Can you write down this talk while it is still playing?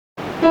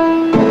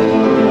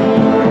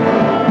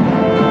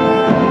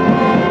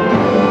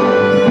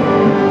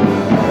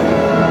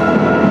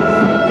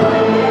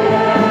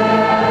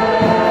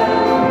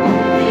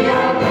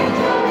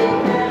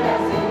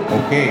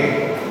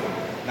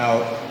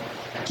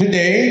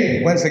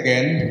Today, once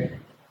again,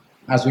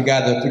 as we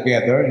gather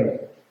together,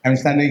 I'm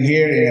standing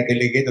here in a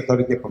delegate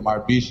authority from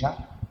our bishop.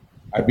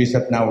 Our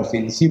bishop now is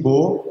in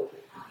Cebu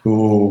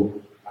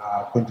to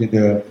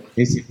continue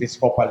his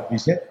episcopal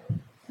visit,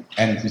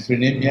 and Sister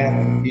Nimia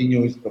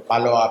continues to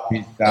follow up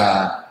his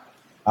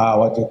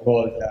what you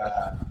call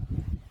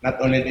not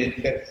only the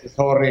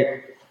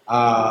intercessory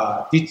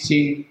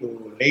teaching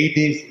to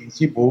ladies in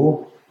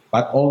Cebu,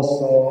 but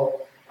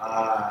also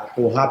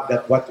to have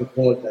that what you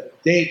call the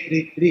day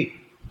retreat.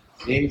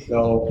 See,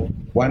 so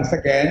once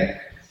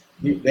again,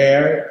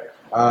 there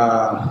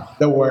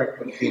the work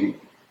continues.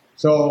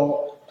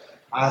 So,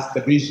 as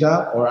the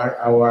bishop or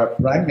our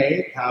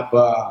primate have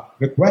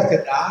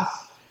requested us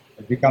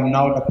to become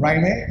now the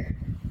primate,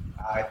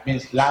 it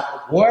means lot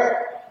of work,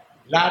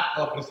 lot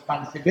of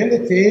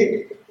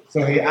responsibility.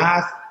 So he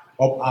asked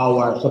of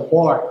our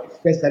support,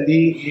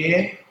 especially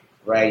in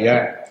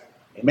prayer.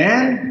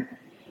 Amen.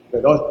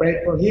 Let us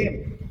pray for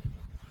him.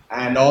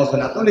 And also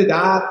not only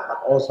that,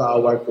 but also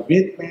our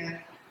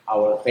commitment,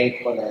 our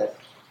faithfulness,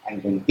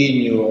 and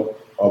continue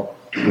of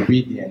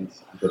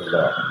obedience unto the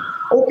Lord.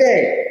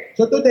 Okay,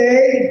 so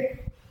today,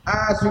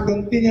 as we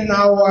continue in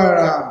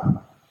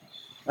our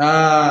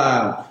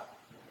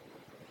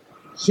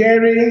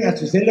sharing,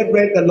 as we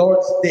celebrate the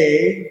Lord's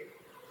Day,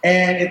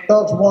 and it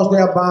talks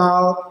mostly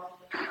about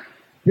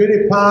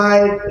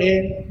purified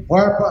in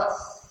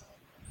purpose.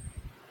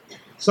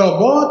 So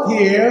both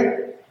here,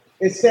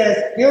 it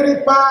says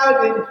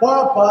purified in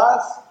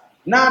purpose,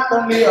 not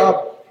only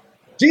of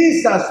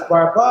Jesus'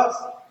 purpose,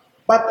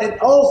 but it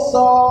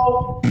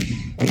also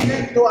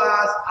gives to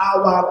us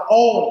our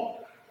own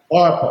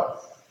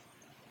purpose.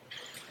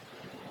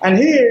 And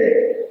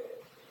here,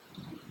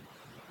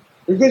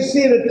 we can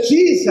see that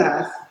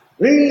Jesus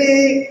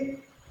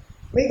really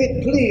make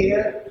it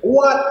clear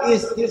what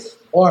is his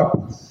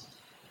purpose.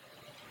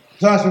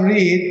 So as we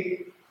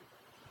read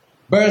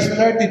verse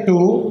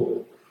 32,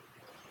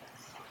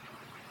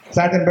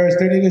 starting verse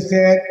 32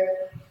 said,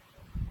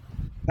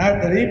 "Now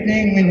at the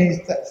evening when his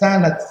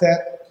sun had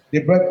set, they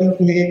brought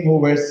unto him who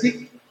were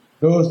sick,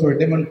 those who were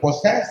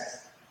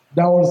demon-possessed.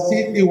 The whole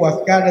city was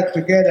gathered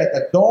together at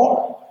the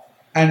door,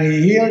 and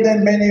he healed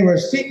them. Many were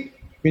sick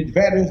with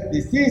various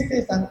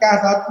diseases and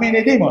cast out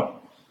many demons,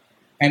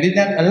 and did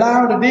not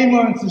allow the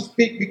demons to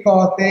speak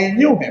because they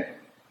knew him.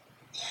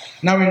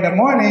 Now in the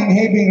morning,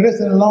 having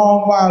risen a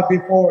long while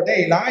before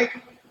daylight,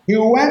 he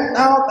went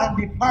out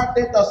and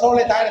departed to a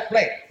solitary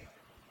place,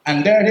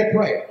 and there he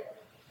prayed.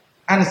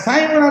 And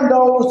Simon and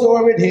those who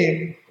were with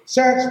him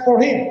searched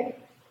for him.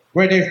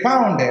 Where they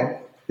found him,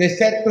 they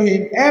said to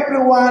him,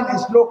 Everyone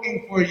is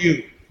looking for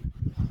you."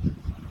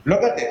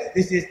 Look at this.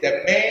 This is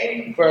the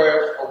main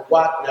verse of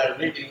what we are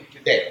reading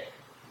today.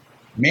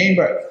 Main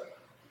verse.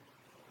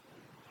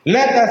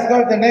 "Let us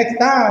go to the next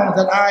town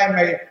that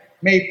I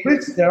may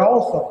preach there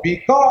also,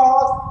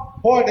 because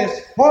for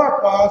this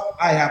purpose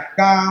I have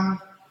come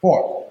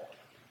forth."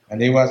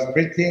 And he was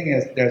preaching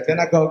in their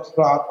synagogues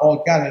throughout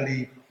all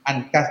Galilee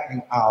and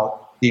casting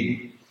out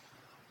demons.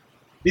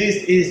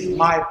 This is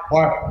my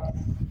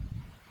purpose.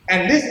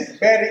 And this is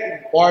very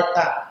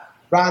important,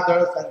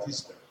 brothers and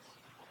sisters.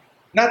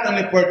 Not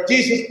only for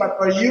Jesus, but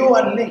for you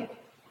and me.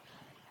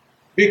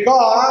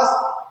 Because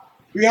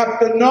we have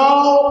to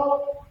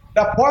know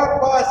the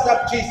purpose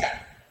of Jesus.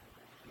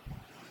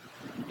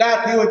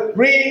 That he would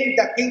bring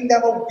the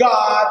kingdom of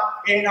God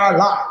in our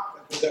life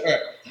to the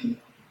earth.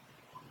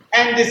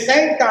 And at the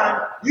same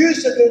time, you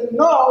should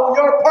know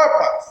your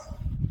purpose.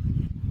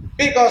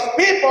 Because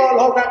people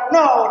who don't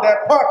know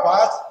their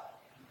purpose,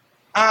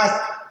 as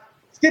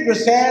Scripture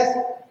says,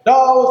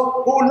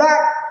 those who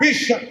lack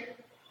vision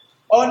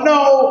or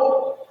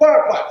no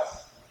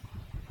purpose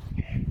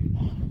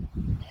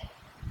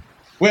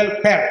will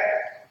perish.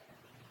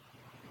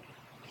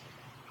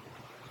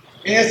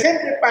 In a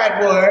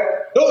simplified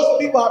word, those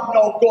people have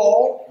no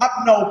goal,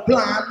 have no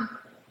plan,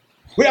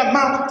 we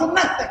amount to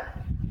nothing.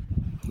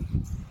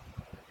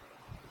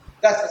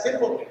 That's the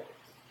simple thing.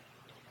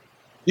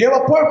 You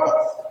have a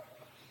purpose.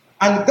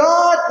 And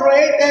God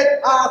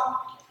created us,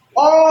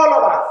 all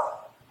of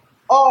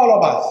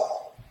us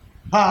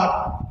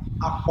have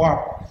a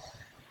purpose.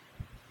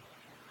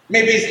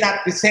 Maybe it's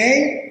not the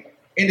same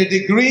in the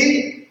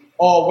degree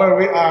or where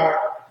we are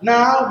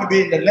now,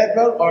 maybe in the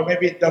level or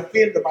maybe in the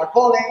field of our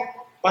calling,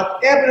 but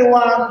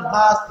everyone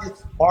has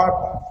its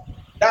purpose.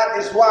 That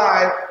is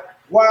why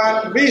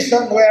one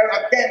reason we're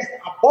against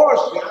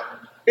abortion,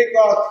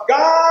 because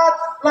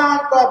God's plan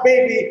for a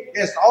baby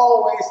is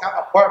always have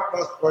a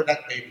purpose for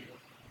that baby.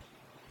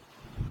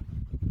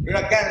 We're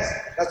against,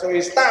 that's why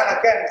we stand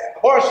against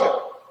abortion.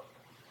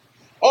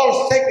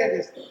 All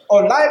sacredness,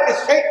 or life is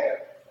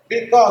sacred,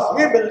 because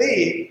we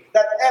believe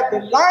that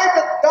every life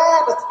that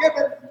God has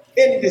given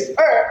in this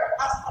earth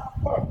has a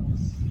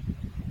purpose.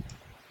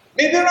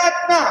 Maybe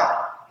right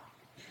now,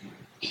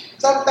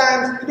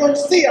 sometimes we don't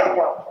see our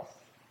purpose.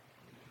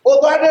 Or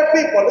to other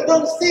people, we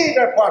don't see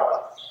their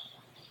purpose.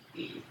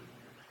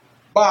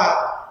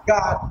 But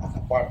God has a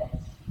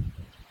purpose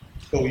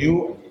to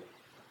you.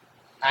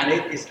 And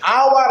it is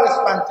our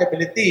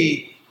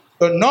responsibility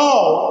to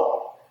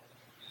know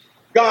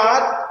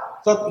God,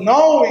 so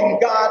knowing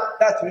God,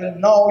 that will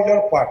know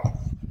your purpose.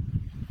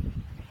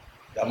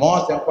 The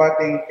most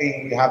important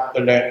thing you have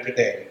to learn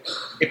today.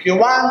 If you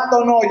want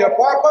to know your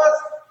purpose,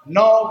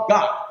 know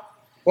God.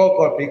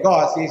 Focus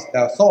because He's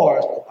the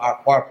source of our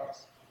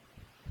purpose.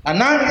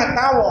 Anang nga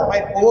tao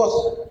may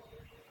puos,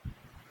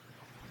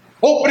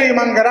 upri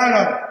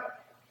manggaranon,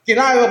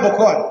 kinayo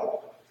bukon.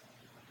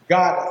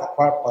 God has a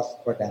purpose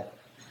for them.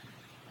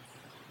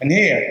 And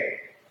here,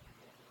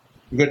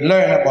 we could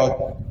learn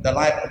about the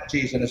life of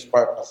Jesus and His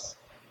purpose.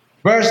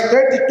 Verse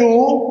 32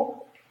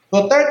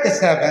 to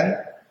 37,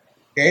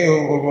 okay,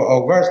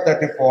 or verse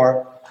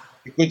 34,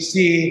 you could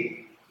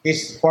see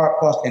His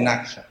purpose in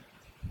action.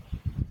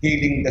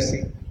 Healing the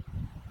sick,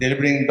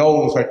 delivering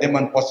those who are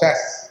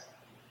demon-possessed.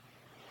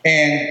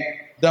 And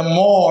the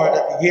more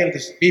that He healed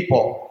His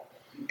people,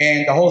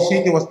 and the whole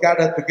city was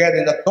gathered together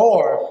in the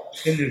door,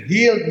 and He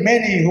healed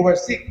many who were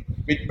sick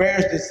with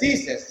various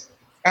diseases,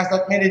 cast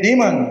out many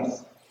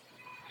demons.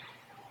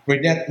 We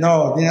did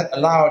not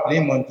allow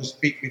demons to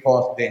speak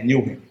because they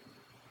knew Him.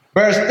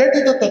 Verse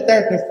 32 to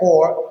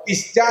 34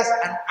 is just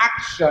an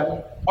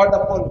action or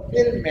the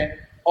fulfillment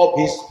of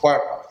His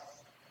purpose.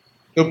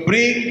 To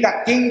bring the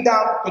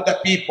kingdom to the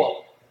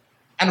people.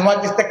 And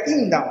what is the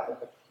kingdom?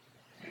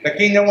 The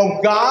kingdom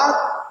of God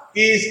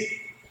is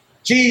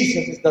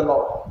Jesus is the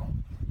Lord.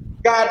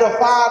 God the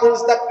Father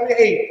is the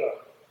Creator.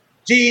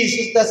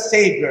 Jesus the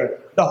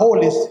Savior. The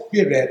Holy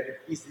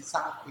Spirit is the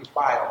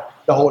sanctifier,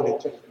 the Holy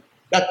Trinity.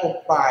 That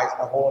comprises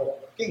the whole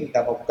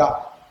kingdom of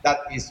God. That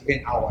is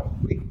in our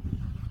creed.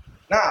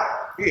 Now,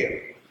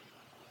 here,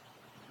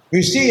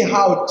 we see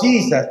how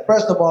Jesus,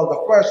 first of all,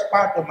 the first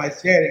part of my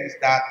sharing is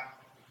that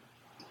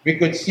we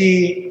could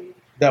see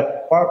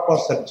the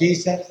purpose of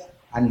Jesus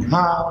and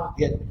how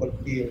He had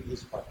fulfilled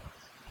His purpose.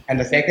 And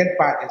the second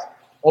part is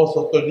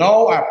also to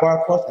know our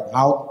purpose and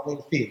how to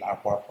fulfill our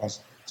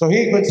purpose. So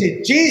here you could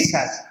see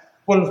Jesus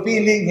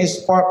fulfilling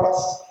His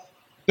purpose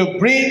to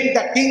bring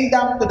the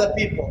kingdom to the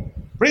people,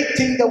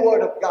 preaching the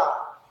word of God,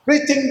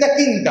 preaching the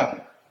kingdom,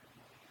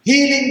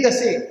 healing the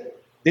sick,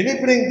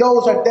 delivering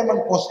those who are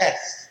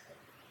demon-possessed.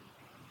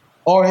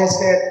 Or He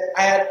said,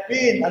 I have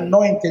been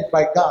anointed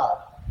by God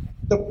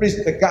to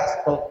preach the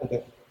gospel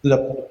to the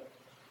poor,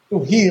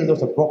 to heal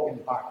those of broken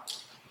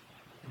hearts,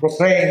 to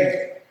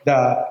proclaim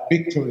the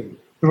victory,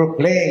 to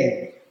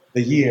proclaim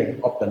the year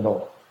of the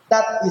Lord.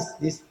 That is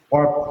His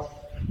purpose.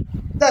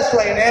 That's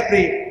why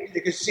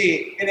you can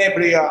see in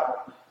every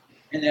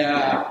in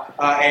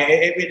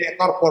a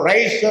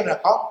corporation, a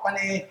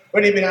company,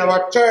 or even in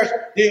our church,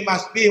 there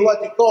must be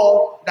what you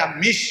call the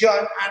mission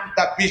and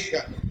the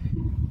vision.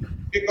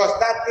 Because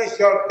that is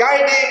your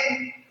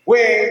guiding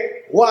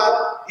way,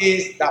 what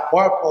is the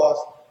purpose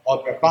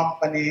of your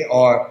company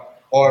or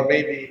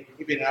maybe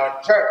even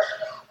our church.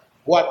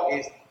 What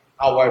is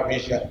our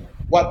vision?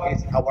 What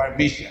is our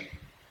mission?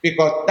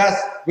 Because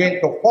that's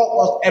going to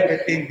focus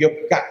everything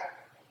you've got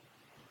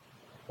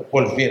to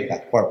fulfill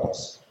that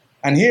purpose.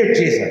 And here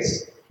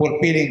Jesus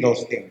fulfilling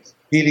those things,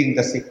 healing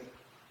the sick.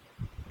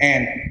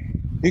 And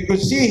you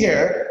could see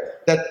here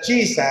that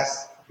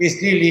Jesus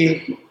is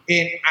really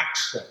in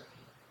action.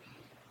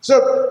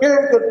 So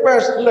here we could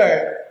first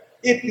learn,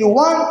 if you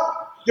want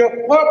your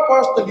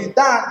purpose to be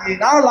done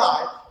in our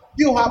life,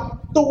 you have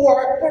to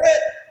work for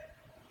it.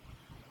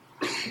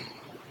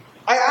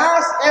 I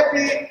ask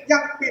every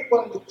young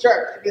people in the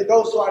church, even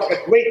those who are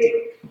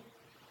graduating,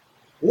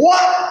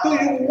 what do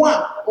you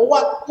want or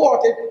what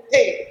course did you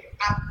take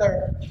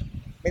after,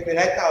 maybe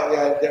right now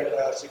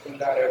they're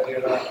secondary,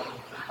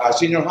 they're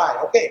senior high,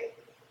 okay.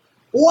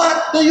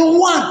 What do you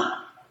want?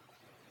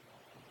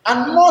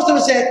 And most of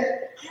them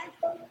said,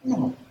 I don't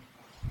know.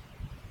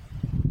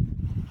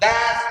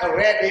 That's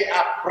already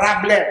a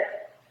problem.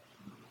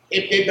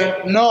 If they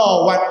don't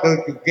know what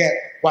to get,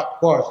 what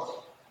course.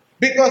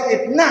 Because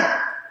if not,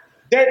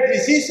 their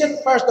decision,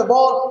 first of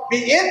all,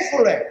 be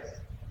influenced.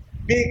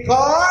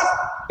 Because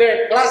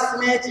their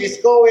classmates is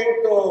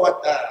going to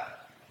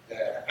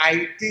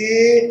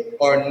IT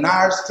or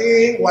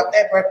nursing,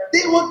 whatever.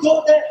 They would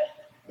go there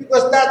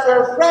because that's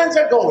where friends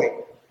are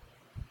going.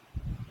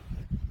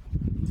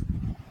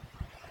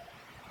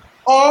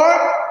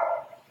 Or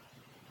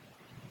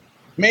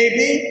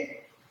maybe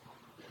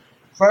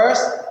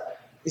first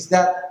is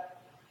that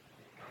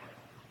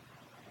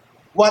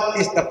what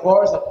is the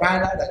course of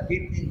Canada that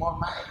gives me more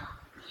money?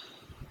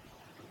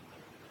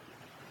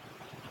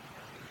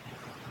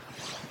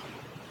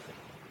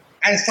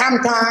 And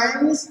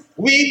sometimes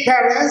we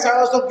parents are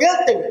also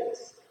guilty with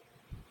this.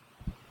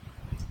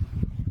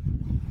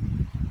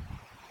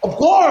 Of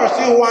course,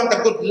 we want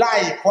a good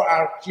life for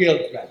our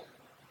children,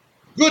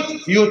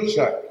 good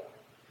future.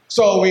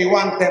 So we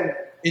want them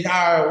in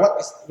our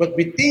what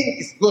we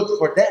think is good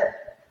for them.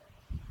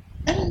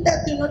 And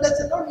that, that's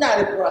an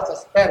ordinary for us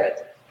as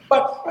parents.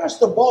 But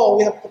first of all,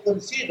 we have to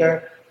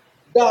consider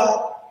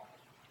that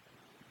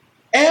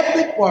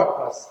every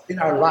purpose in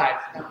our life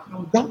comes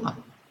from God.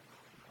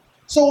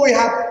 So we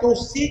have to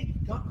seek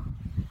God.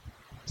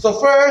 So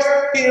first,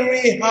 here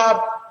we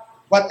have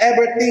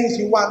whatever things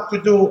you want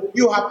to do,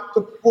 you have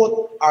to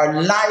put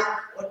our life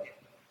on it.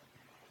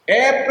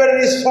 every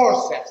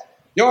resources,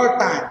 your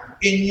time,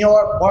 in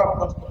your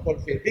purpose to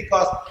fulfill.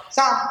 Because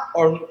some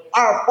or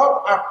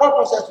our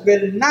purposes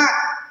will not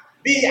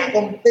be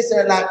accomplished in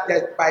our life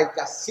just by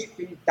just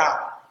sitting down.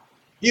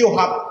 You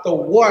have to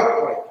work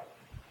for it.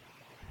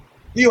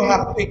 You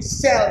have to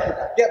excel in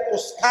that. You have to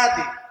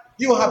study.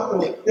 You have to,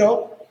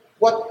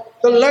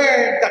 to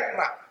learn the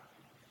craft.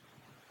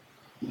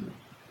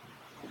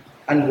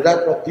 And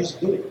that's what he's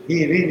doing.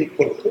 He really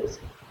fulfills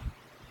it.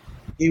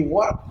 He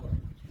works.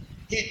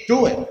 He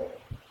do it.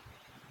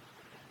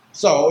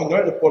 So in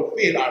order to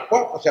fulfill our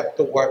purpose, you have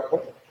to work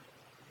for it.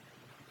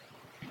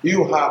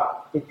 You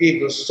have to give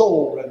your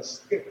soul and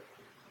spirit.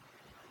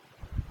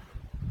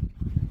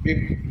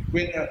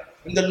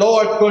 When the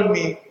Lord called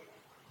me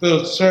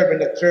to serve in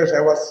the church,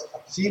 I was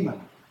a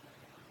seaman.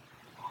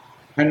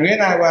 And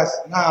when I was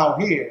now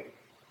here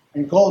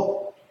and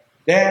called,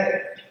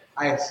 then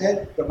I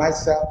said to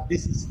myself,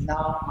 this is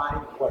now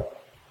my work.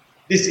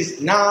 This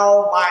is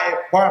now my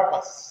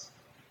purpose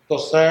to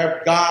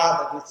serve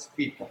God and His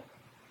people.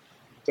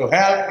 To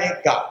help me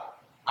God.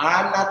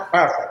 I'm not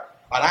perfect,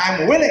 but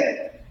I'm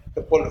willing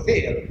to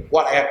fulfill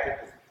what I have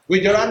to do.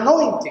 With your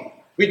anointing,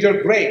 with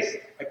your grace,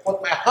 I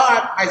put my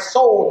heart, my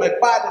soul, my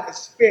body, my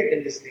spirit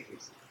in these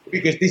things.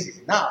 Because this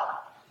is now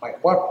my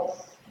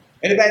purpose.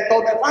 And if I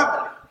told my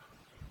family,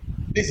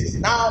 this is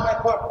now my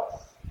purpose.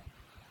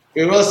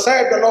 We will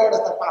serve the Lord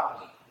as a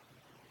family.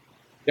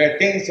 There are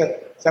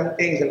some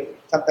things that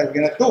sometimes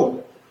we're going to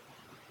do,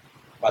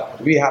 but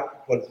we have to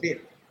fulfill.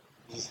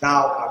 This is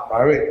now our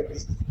priority.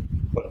 This is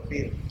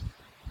fulfill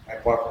my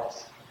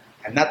purpose.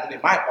 And not only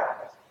my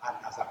purpose, and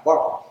as a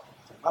purpose,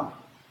 as a family.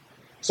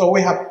 So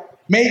we have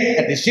made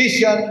a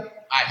decision.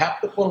 I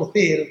have to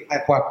fulfill my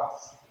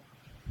purpose.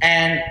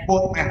 And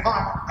put my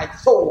heart, my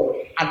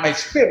soul, and my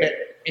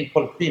spirit in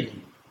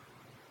fulfilling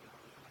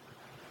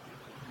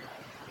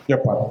your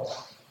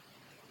purpose.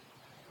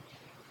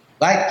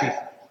 Like Jesus,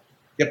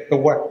 you have to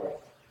work with.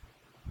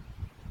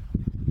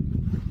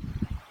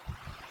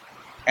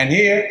 And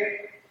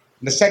here,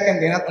 the second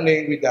thing, not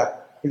only with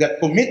the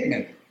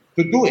commitment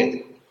to do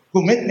it,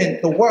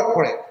 commitment to work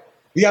for it.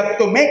 You have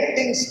to make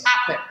things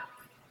happen.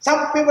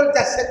 Some people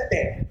just sit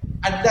there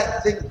and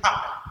let things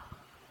happen.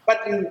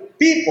 But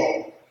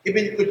people,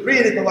 even you could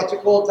read it in what you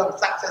call some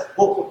success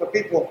books of the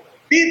people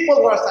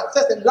who are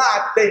success in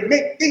life, they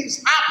make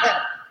things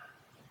happen.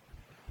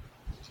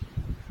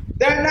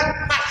 They're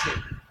not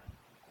passive.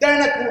 They're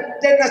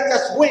not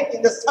just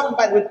waiting that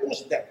somebody will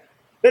push them.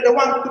 They're the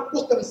ones to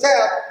push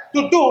themselves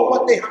to do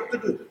what they have to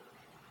do.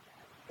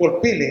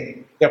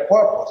 Fulfilling their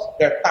purpose,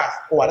 their task,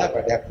 or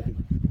whatever they have to do.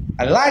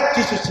 And like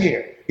Jesus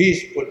here, He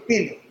is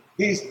fulfilling,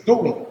 He is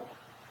doing.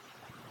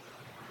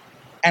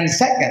 And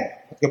second,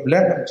 you've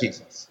learned from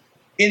Jesus.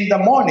 In the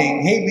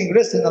morning, having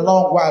risen a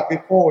long while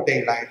before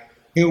daylight,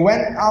 He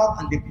went out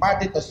and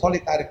departed to a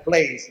solitary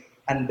place,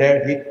 and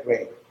there He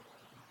prayed.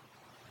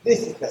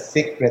 This is the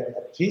secret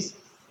of Jesus.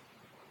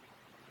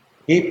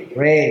 He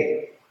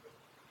prayed.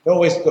 He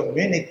always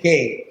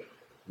communicate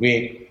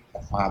with the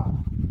Father.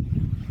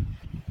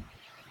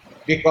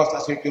 Because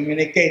as we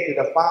communicate to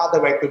the Father,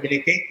 we're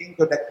communicating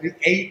to the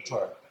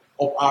Creator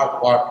of our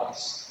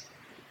purpose.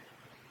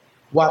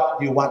 What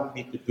do you want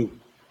me to do?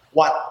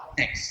 What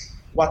next?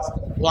 What's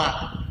the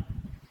plan?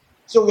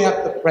 So we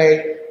have to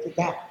pray to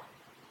God.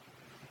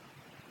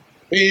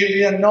 If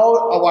you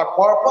know our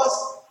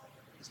purpose,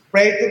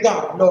 pray to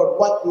God. Lord,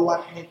 what do you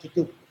want me to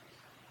do?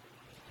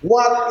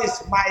 What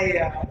is my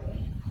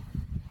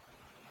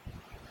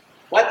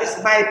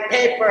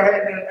paper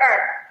here on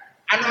earth?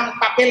 Ano ang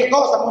papel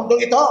ko sa mundo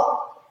ito?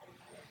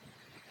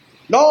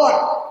 Lord,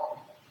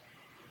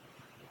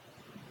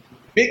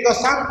 because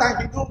sometimes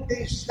you do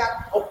things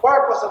not of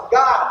purpose of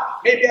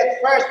God. Maybe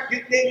at first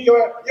you think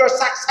you're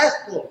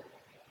successful,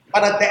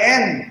 but at the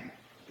end,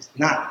 it's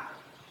not.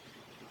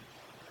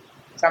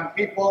 Some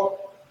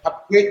people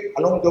have quit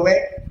along the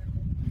way.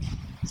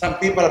 Some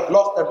people have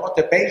lost their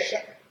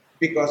motivation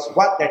because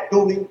what they're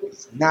doing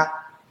is not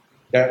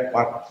their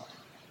purpose.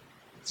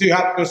 So you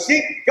have to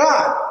seek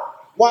God.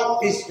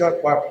 What is your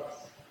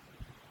purpose?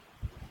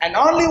 And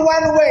only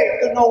one way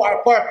to know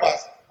our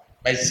purpose,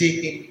 by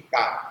seeking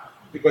God.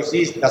 Because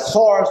He is the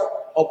source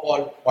of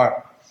all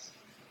purpose.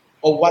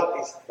 Of what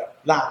is the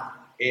plan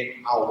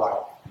in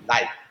our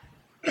life.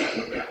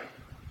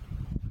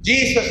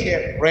 Jesus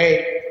here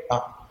prayed to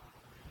God.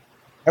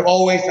 Have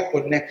always a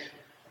connection.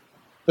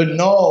 To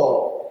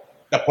know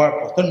the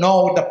purpose. To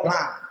know the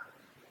plan.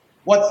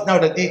 What's now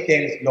the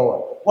details,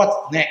 Lord?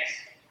 What's next?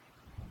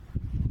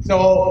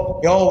 So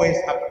He always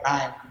have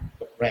time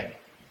to pray.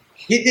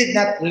 He did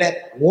not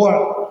let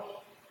work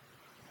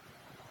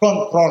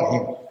control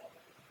Him.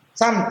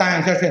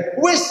 Sometimes they say,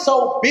 we're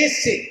so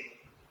busy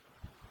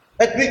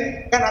that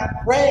we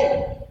cannot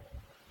pray.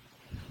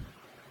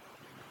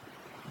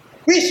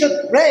 We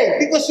should pray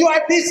because you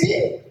are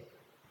busy.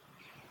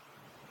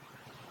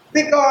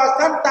 Because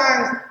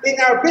sometimes in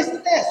our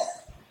business,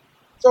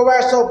 so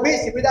we're so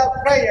busy without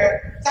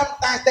prayer,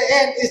 sometimes the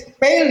end is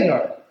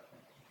failure.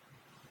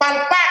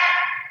 Palpak.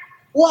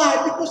 Why?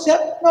 Because you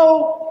have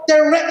no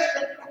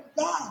direction from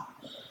God.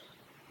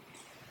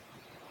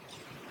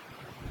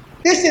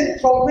 this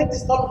enthronement,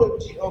 this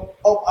ontology of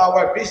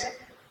our vision,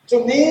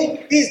 to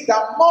me, is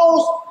the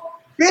most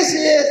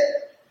busiest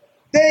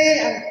day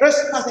and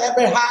Christmas I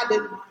ever had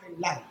in my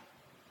life.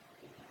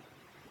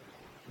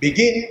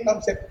 Beginning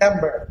from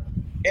September,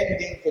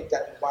 ending to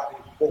January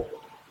 4.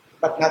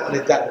 But not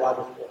only January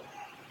 4.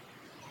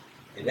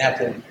 It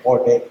happened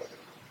 4 days.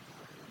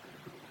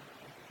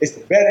 It's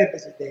a very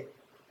busy day.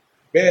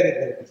 Very,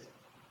 very busy.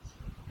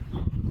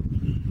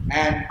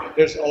 And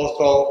there's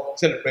also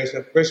celebration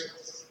of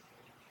Christmas,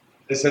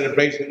 the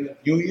celebration of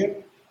New Year,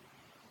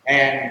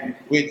 and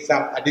with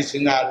some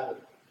additional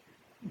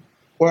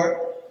work,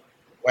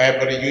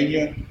 whatever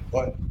reunion,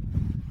 or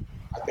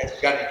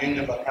Attention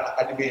Union of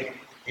Academy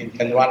in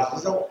January.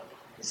 So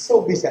it's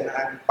so busy and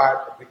I'm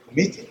part of the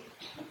committee.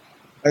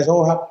 I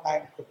don't have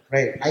time to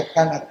pray. I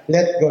cannot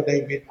let go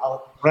day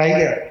without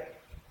prayer.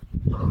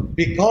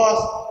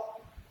 Because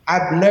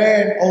I've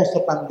learned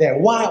also from there.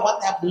 Why?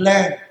 What I've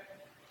learned?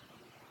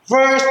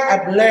 First,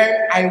 I've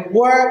learned I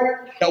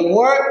work the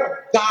work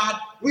of God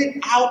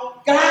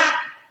without God.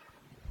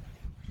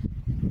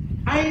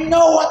 I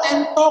know what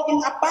I'm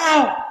talking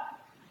about.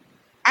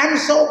 I'm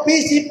so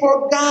busy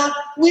for God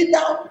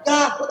without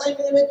God. What I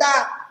mean with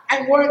that?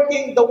 I'm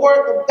working the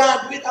work of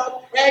God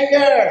without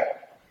prayer.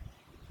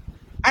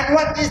 And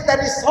what is the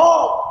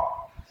result?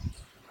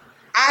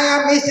 I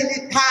am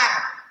easily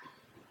tired.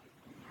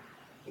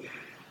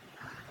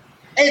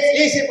 It's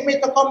easy for me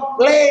to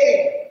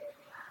complain.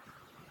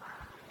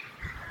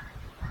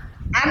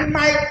 And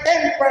my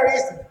temper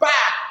is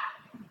bad.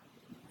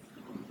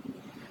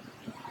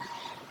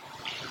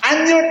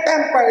 And your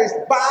temper is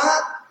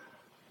bad.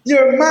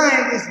 Your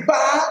mind is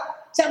bad.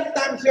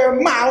 Sometimes your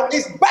mouth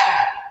is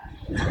bad.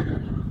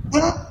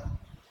 Huh?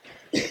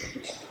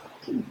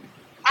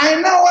 I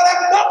know what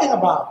I'm talking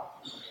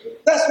about.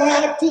 That's why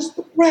I choose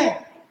to pray.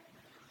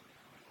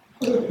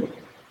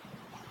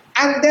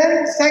 And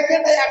then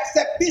second, I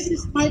accept this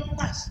is my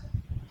task.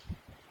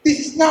 This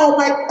is now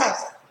my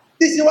task.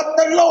 This is what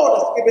the Lord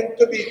has given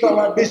to me, to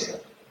our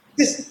bishop.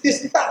 This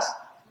task.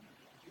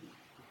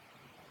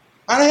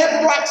 And I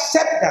have to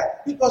accept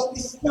that because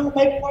this is now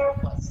my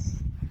purpose.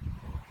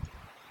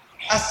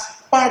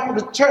 As part of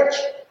the church,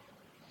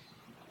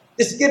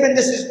 is given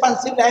this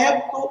responsibility. I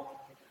have to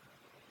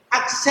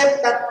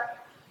accept that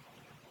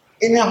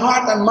in my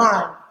heart and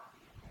mind.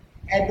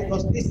 And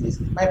because this is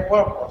my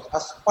purpose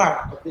as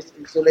part of this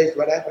installation,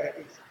 whatever it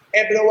is.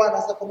 Everyone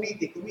has a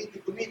committee.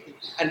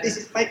 And this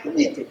is my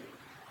committee.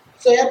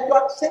 So I have to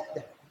accept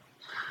that.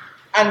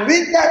 And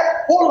with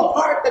that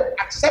wholehearted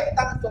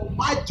acceptance of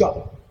my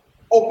job,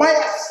 of my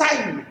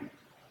assignment,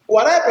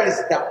 whatever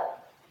is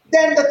that,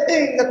 then the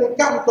thing that will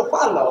come to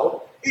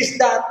follow is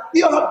that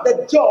you have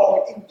the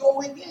joy in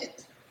doing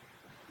it.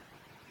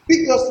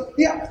 Because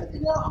you have it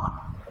in your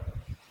heart.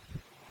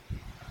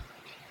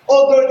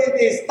 Although it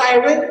is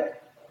tiring,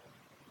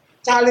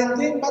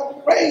 challenging,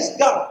 but praise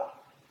God,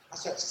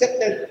 as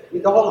accepted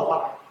with the whole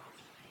heart.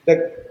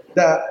 The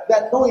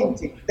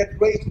anointing, the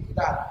grace of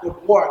God would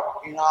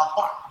work in our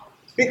heart.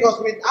 Because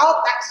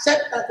without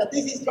acceptance that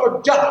this is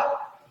your job,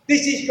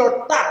 this is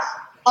your task,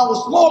 how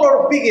small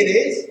or big it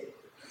is,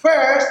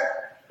 first,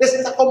 there's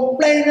a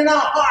complaint in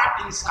our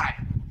heart inside.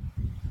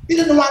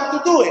 You don't want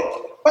to do it,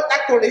 but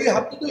actually you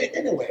have to do it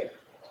anyway.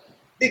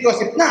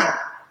 Because if not,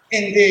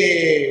 in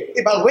the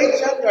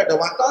evaluation, you're the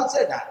one to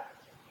answer that.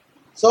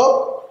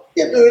 So,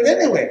 you do it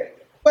anyway.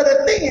 But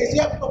the thing is,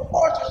 you have to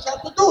force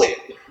yourself to do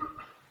it.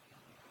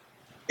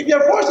 If you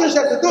force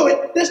yourself to do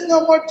it, there's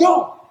no more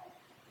joy.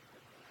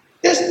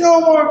 There's no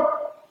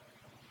more,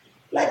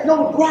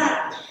 no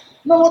drive,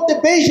 no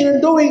motivation in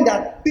doing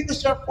that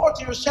because you're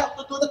forcing yourself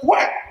to do that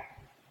work.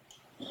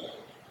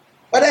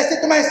 But I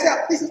said to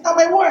myself, this is not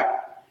my work.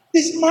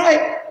 This is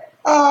my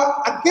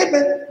a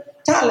given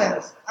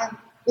challenge and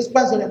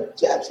responsibility.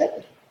 So I accept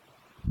it.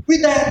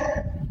 With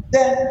that,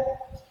 then,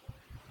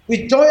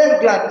 with joy and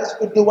gladness,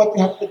 you do what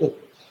you have to do.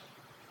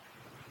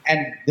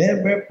 And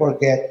never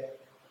forget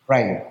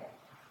prayer.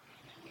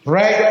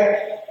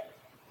 Prayer,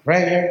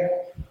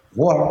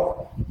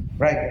 work,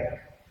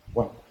 prayer,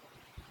 work.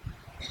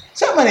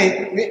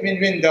 Somebody,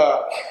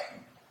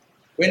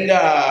 when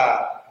the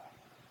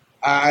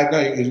I know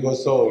it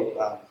was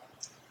so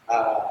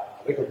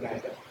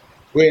recognized.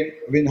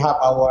 When have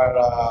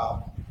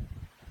our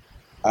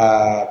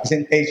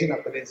presentation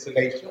of the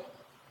installation,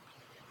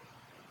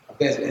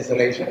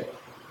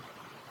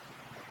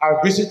 our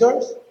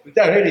visitors,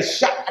 they're really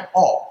shocked and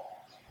awe.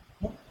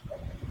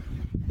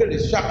 Really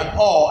shocked and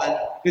awe, and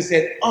they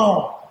said,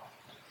 "Oh,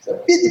 it's a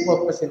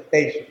beautiful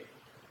presentation.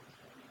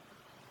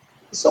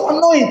 It's so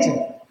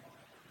anointing."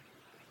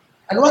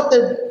 And what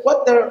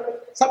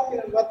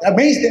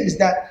amazed them is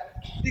that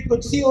they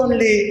could see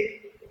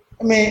only,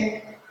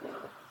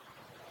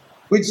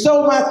 with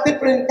so much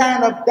different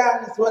kind of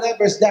dance,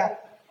 whatever is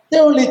that,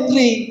 there are only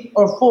 3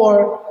 or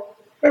 4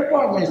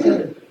 performers.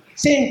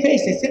 Same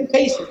faces,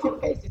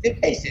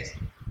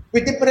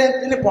 with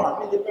different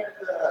uniform,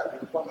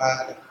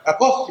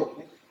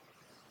 costume.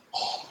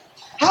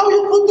 How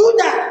you could do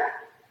that?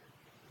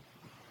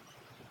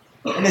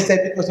 And they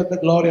said, because of the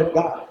glory of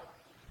God.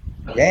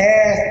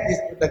 Yes, it is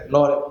to the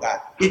glory of God.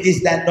 It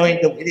is the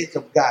anointing, it is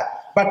of God.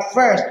 But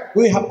first,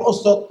 we have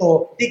also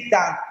to dig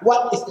down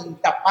what is in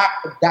the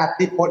back of that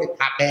before it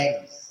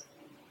happens.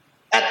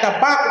 At the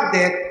back of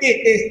it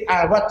is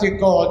what we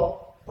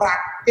call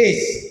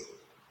practice.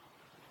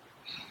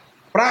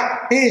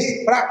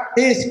 Practice,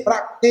 practice,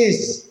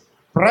 practice.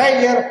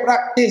 Prayer,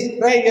 practice,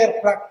 prayer,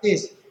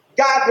 practice.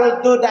 God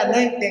will do the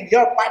anointing.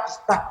 Your part is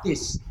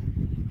practice.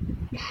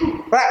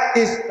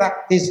 Practice,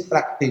 practice,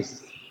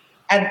 practice.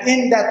 And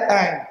in that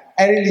time,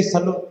 I really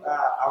salute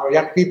our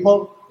young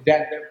people,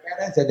 then their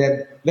parents, and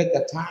then let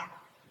the time.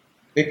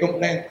 They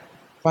complain,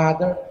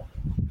 Father,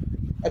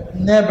 I've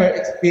never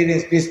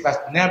experienced Christmas.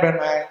 Never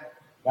mind,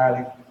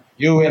 darling.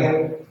 You will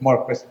have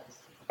more Christmas.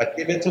 But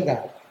give it to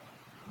God.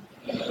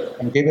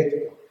 And give it to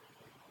God.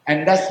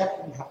 And that's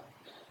something happens.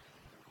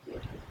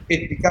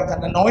 It becomes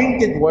an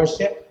anointed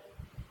worship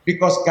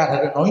because God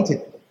had anointed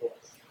it for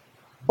us.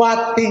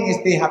 But thing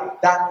is, they have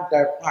done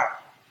their part.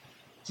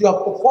 So you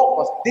have to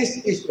focus.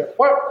 This is your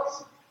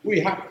purpose. We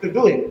have to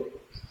do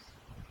it.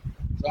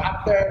 So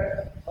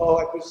after,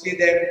 I could see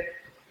them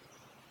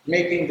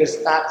making the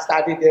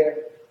study their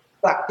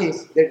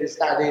practice, their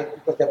study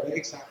because they're big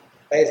exam.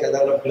 Praise the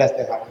Lord, bless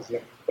the happens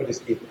here for these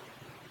people.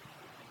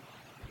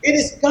 It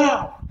is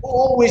God who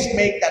always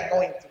make the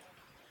anointing.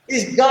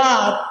 It's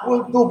God who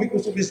will do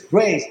because of His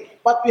grace.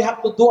 But we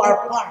have to do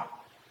our part.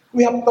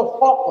 We have to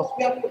focus.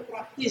 We have to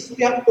practice.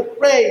 We have to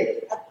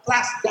pray and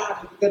trust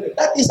God together.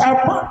 That is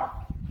our part.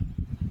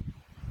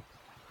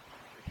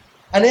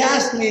 And they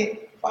asked me,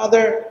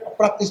 Father,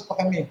 practice pa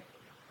kami.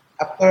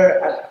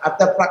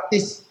 After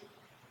practice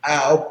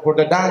for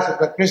the dance of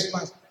the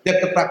Christmas, they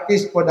have to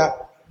practice for the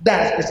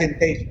dance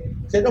presentation.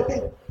 I said,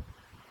 okay.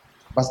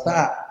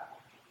 Basta,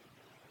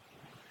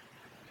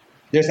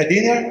 there's a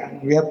dinner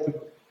and we have to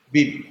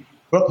be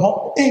brought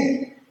home.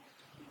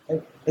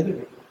 I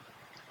do it.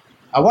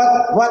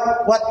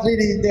 What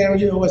really there,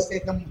 was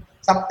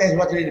sometimes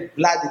what really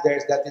bloody there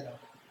is that,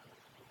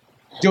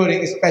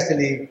 during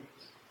especially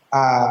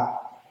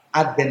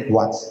Advent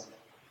ones.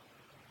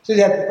 So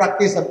they have to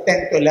practice from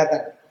 10 to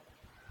 11.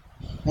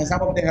 And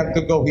some of them have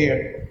to go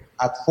here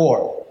at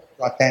 4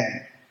 to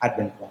attend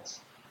Advent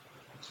ones.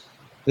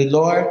 The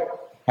Lord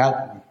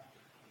help me.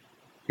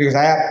 Because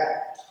I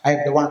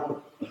have the one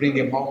to bring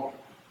him home.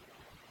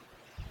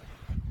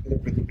 To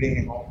bring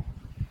him home.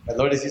 The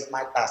Lord, this is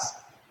my task.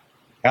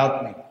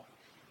 Help me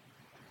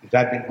to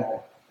drive him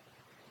home.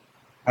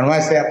 And when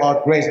I say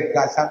about grace of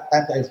God,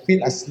 sometimes I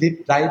feel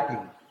asleep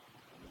driving.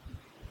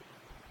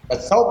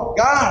 But so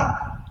God,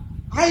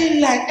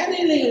 I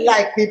really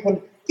like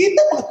people.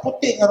 Kita mga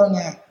puti nga ron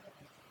nga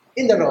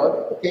in the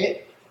road,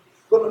 okay?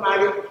 Kung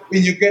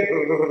when you get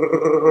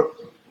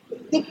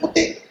yung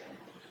puti.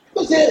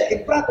 Kasi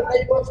in front of my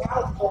neighbor's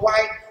house for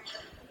white.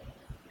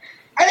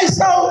 I am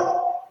so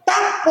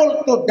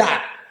thankful to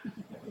that.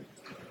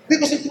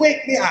 Because it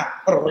wakes me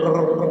up. I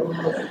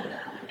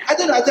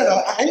don't know.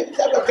 I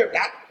have observed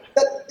that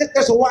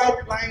there's a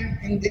white line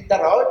in the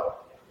road.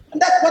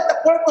 And that's what the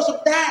purpose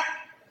of that.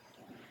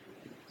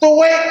 To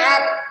wake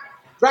up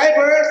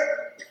drivers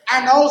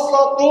and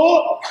also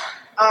to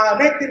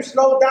make them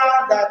slow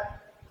down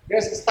that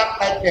there's a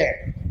stoplight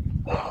there.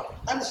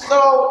 I'm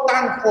so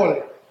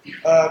thankful.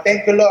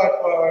 Thank you, Lord,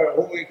 for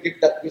who will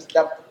give that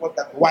wisdom to put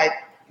that white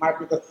mark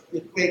because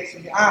it wakes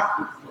me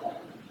up.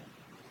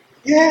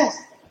 Yes.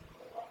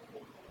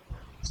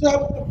 So I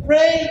have to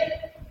pray.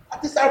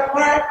 That is our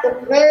part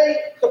to pray,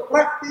 to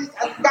practice,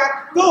 and God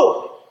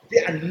do the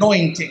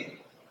anointing.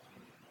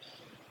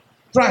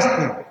 Trust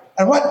Him.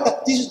 And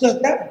what Jesus has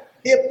done,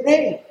 He have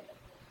prayed.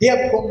 He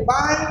have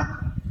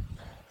combined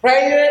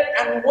prayer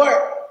and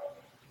work.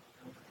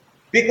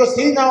 Because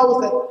He knows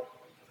that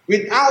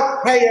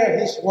without prayer,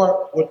 His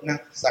work would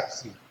not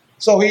succeed.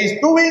 So He is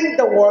doing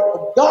the work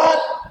of God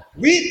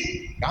with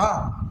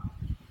God.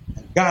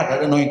 And God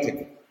had anointed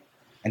Him.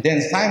 And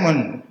then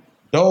Simon,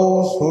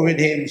 those who with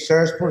Him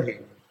searched for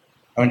Him.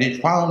 And when they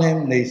found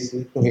Him, they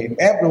said to Him,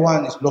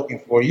 everyone is looking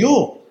for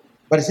you.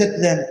 But He said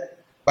to them,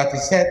 but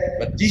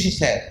Jesus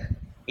said,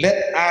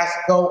 let us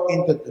go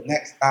into the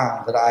next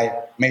town that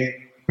I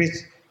may preach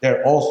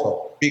there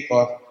also,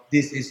 because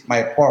this is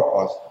my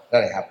purpose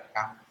that I have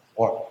come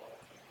for.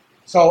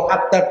 So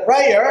after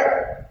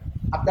prayer,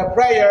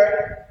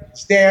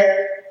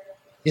 there,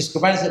 His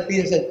commander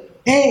Peter said,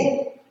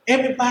 hey,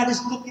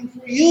 everybody's looking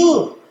for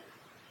you.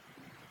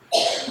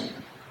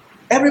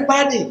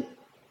 Everybody.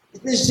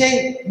 It will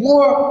say,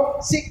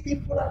 more sick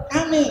people are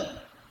coming.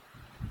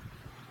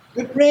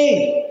 We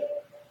pray.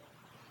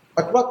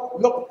 But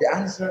look at the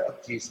answer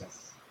of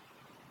Jesus.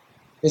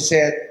 He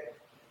said,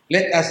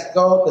 let us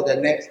go to the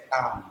next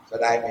town so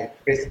that I may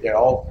preach there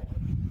also,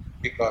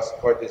 because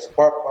for this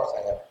purpose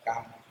I have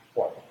come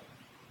forth.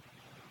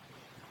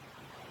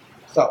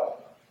 So,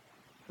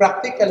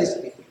 practically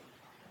speaking,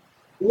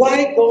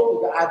 why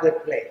go to the other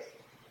place?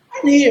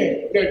 And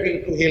here, you're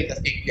going to heal the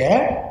sick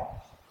there.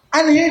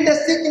 And here the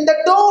sick in the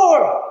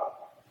door.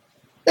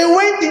 They're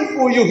waiting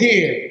for you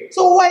here.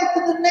 So why to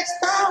the next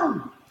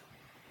town?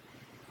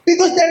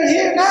 Because they're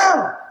here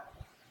now.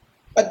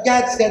 But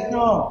God said,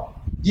 no,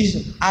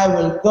 Jesus, I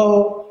will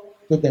go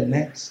to the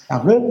next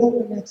town. We'll go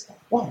to the next town.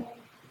 Why?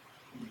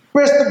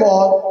 First of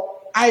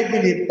all, I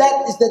believe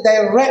that is the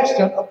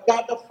direction of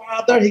God the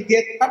Father. He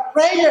gave a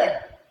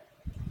prayer.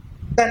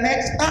 The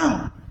next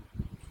town.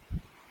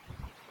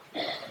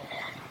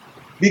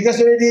 Because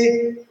he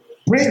already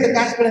preached the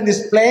gospel in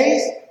this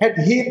place, had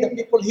healed the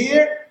people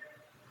here.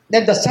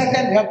 Then the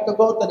second, you have to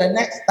go to the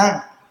next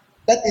town.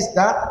 That is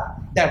the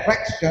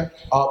direction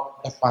of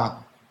the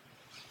Father.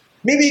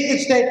 Maybe you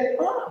could say,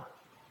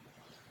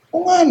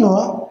 kung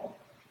ano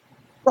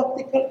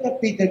practical ka,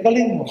 Peter,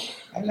 galing mo.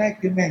 I like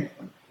you, man.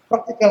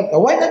 Practical ka.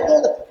 Why not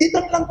go?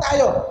 Dito lang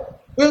tayo.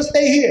 We'll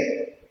stay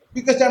here.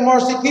 Because they're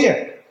more sick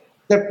here.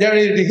 They're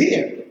already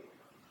here.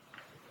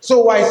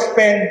 So why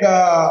spend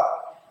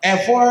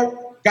effort,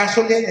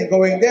 gasoline, and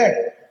going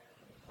there?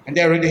 And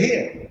they're already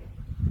here.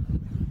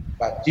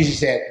 But Jesus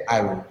said,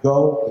 I will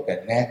go to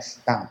the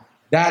next town.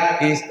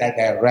 That is the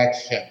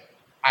direction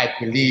I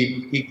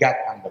believe he got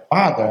from the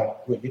Father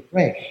when he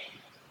prayed.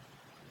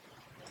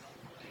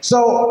 So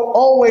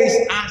always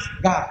ask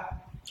God.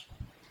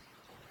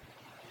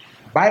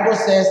 Bible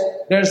says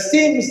there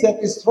seems that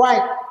is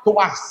right to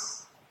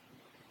us.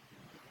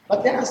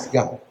 But then ask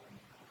God,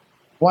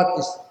 what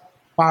is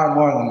far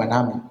more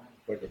manami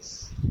for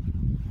this?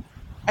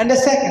 And the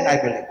second I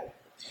believe,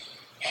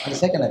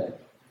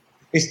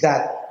 is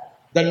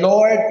that the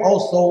Lord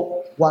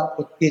also wants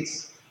to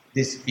teach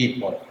these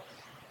people.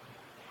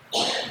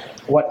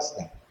 What is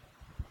that?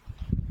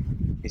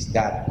 Is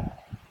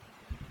that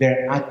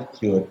their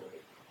attitude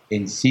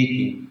in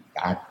seeking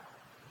God.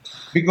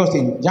 Because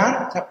in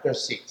John chapter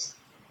 6,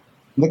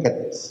 look at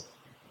this.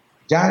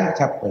 John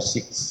chapter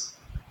 6.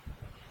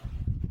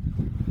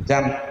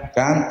 John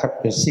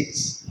chapter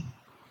 6.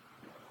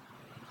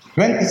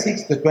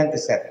 26 to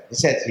 27. It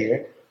says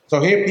here.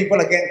 So here people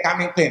again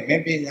coming to him.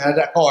 Maybe in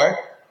another court.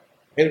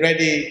 He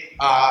already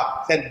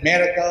said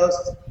miracles,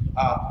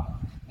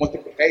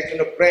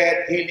 multiplication of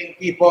bread, healing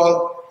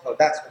people. So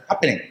that's what's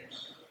happening.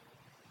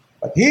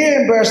 But here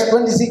in verse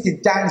 26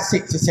 in John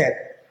 6, he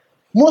said,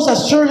 most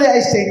assuredly I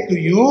say to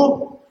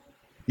you,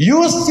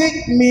 you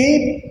seek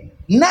me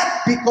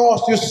not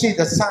because you see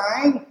the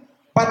sign,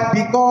 but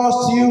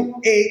because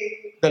you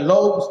ate the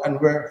loaves and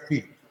were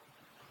filled.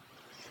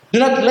 Do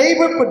not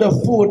labor for the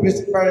food which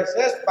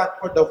perishes, but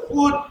for the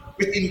food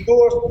which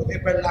endures to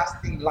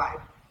everlasting life,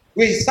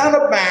 which Son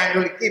of Man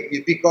will give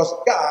you, because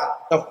God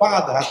the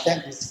Father has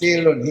sent his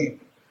seal on him.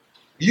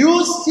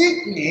 You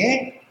seek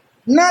me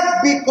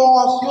not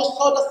because you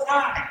saw the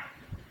sign,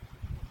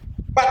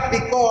 but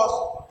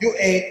because you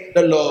ate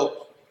the loaves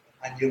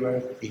and you were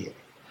filled.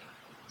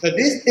 So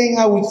this thing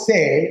I would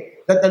say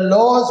that the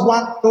Lord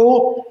want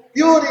to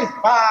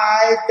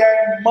purify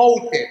their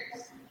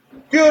motives,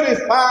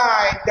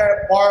 purify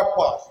their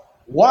purpose.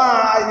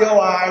 Why you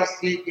are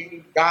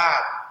seeking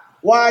God?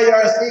 Why you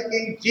are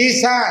seeking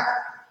Jesus?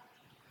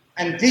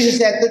 And Jesus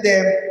said to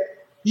them,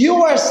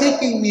 you are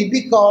seeking me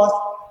because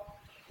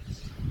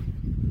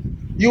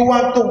you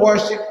want to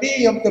worship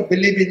me, you want to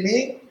believe in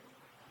me.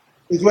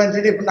 Is when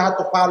you didn't have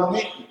to follow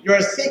me.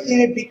 You're seeking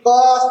me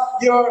because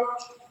your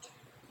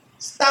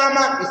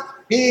stomach is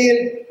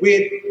filled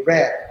with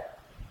bread.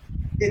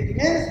 It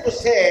means to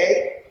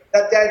say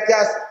that they're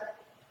just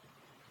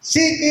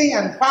seeking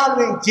and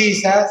following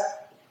Jesus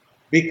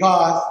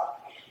because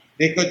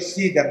they could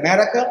see the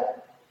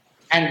miracle,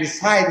 and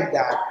beside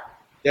that,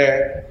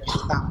 their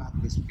stomach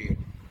is filled.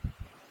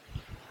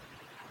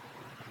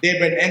 They've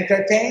been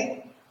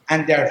entertained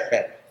and they're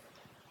fed.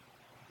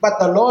 But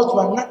the Lord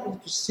was not going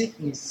to seek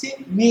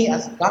me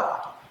as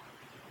God.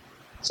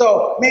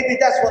 So maybe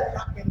that's what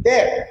happened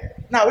there.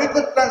 Now we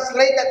could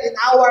translate that in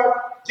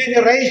our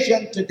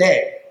generation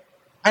today.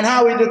 And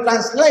how we do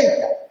translate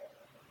that?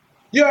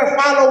 You are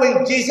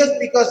following Jesus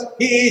because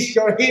he is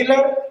your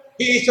healer,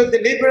 he is your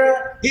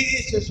deliverer, he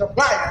is your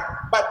supplier,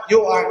 but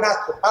you are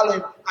not to follow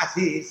him as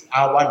he is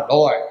our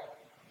Lord.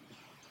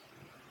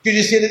 Do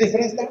you see the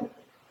difference now?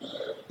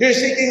 You're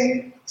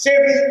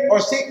serving or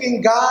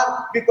seeking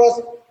God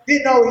because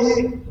you know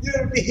you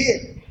will be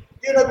healed,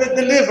 you will be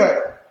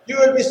delivered, you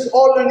will be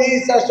all your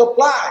needs are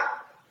supplied.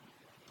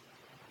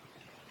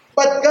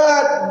 But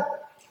God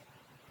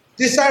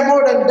desires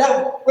more than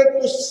that.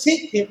 We're to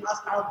seek him as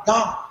our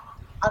God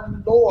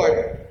and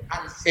Lord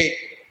and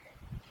Savior.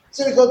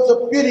 So we're going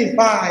to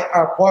purify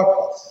our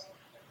purpose.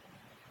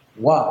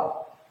 Why?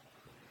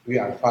 We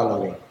are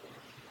following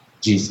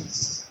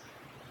Jesus.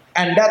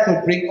 And that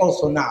will bring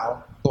also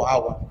now to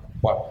our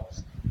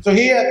purpose. So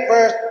here at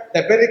first,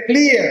 the very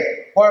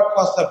clear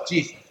purpose of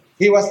Jesus.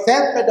 He was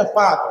sent by the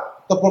Father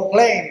to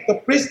proclaim, to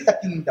preach the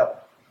kingdom.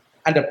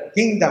 And the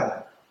kingdom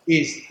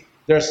is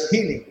there's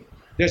healing,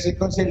 there's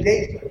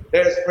reconciliation,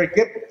 there's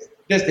forgiveness,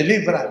 there's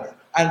deliverance,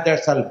 and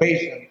there's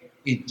salvation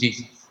in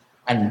Jesus.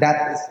 And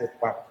that is the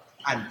purpose.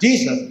 And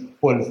Jesus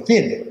fulfilled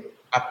it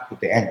up to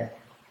the end.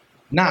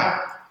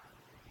 Now,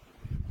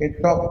 we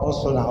talk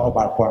also now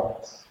about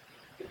purpose.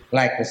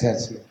 Like it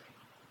says here.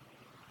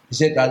 He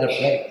said the other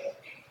place.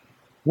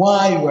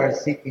 Why we are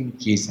seeking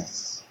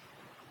Jesus?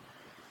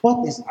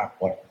 What is our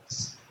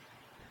purpose?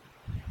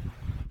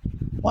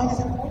 What is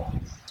our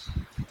purpose?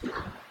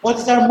 What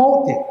is our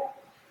motive?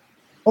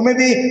 Or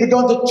maybe we're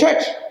going to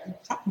church on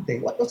Sunday.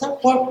 What was our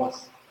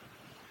purpose?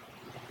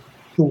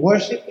 To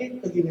worship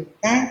Him, to give Him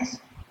thanks,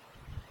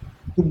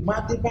 to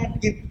magnify,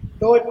 give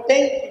Lord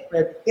thank you for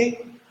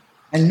everything,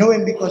 and know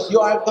Him because you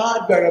are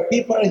God, we are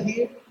people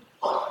here.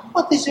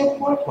 What is your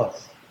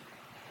purpose?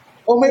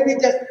 Or maybe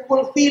just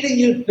fulfilling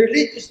your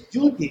religious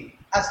duty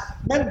as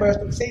members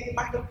of St.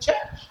 Michael Church.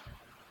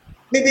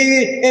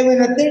 Maybe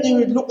when I tell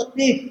you, look at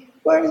me.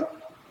 Well,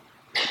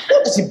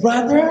 what is it,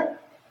 brother?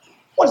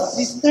 What is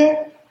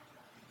sister?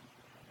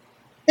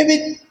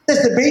 Maybe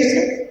that's the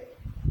basic.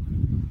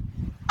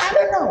 I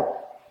don't know.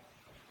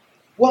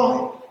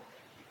 Why?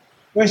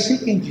 We're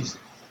seeking Jesus.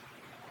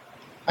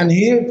 And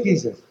here,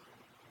 Jesus,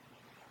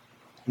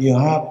 you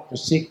have to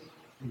seek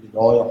me with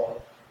all your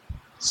heart.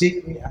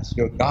 Seek me as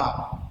your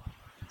God.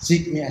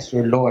 Seek me as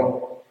your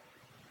Lord.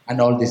 And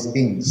all these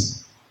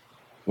things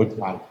would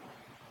follow.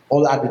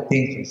 All other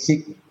things you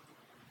seek me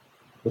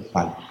would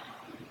follow.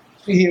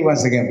 So here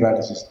once again,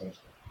 brothers and sisters,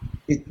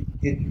 it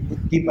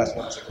gives us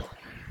once again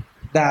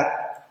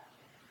that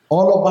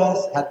all of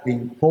us have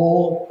been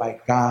called by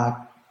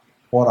God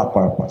for a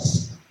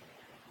purpose.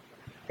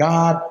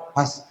 God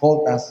has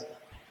called us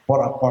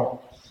for a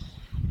purpose,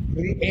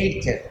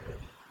 created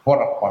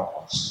for a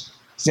purpose.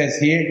 It says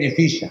here in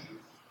Ephesians.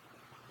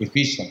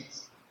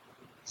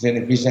 It's in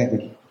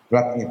Ephesians,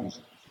 dropping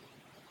Ephesians.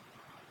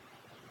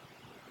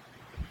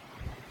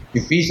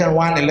 Ephesians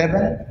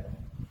 1:11,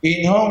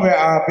 in whom we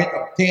are been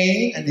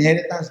obtained an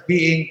inheritance,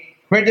 being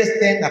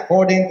predestined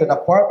according to the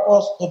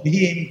purpose of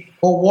Him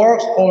who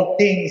works all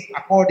things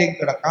according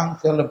to the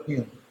counsel of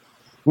Him.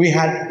 We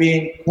had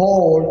been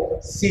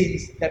called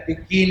since the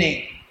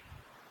beginning.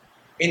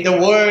 In the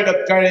word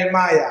of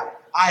Jeremiah,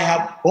 I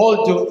have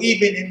called you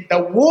even in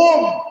the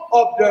womb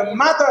of your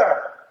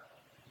mother.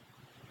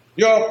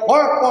 Your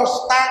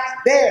purpose starts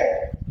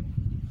there.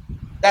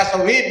 That's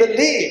what we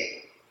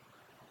believe.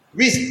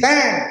 We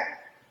stand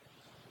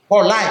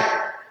for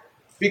life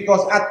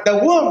because at the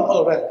womb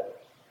already,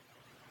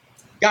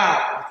 God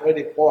has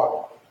already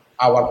formed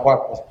our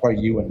purpose for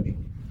you and me.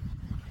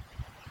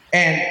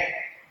 And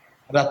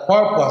that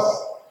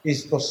purpose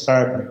is to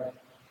serve Him.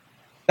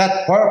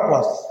 That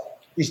purpose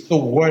is to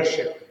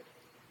worship Him.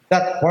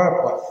 That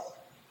purpose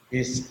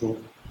is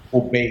to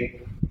obey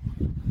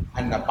Him.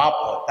 And above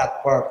all,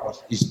 that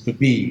purpose is to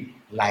be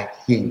like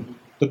Him,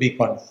 to be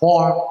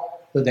conformed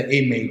to the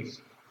image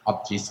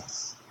of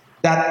Jesus.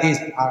 That is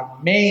our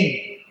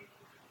main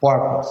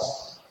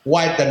purpose,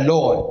 why the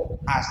Lord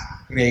has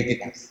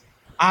created us.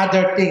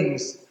 Other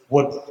things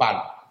would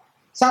follow.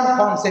 Some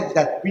concepts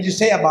that we just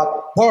say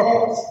about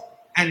purpose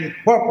and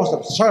purpose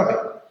of serving,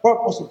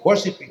 purpose of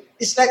worshiping,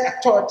 it's like a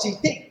churchy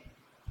thing.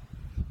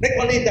 Like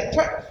only the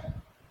church.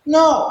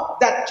 No,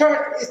 the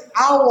church is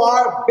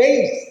our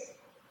base,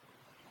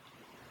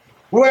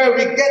 where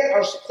we get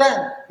our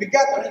strength, we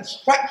got our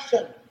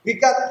instruction, we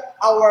got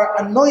our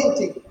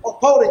anointing,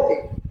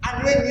 authority.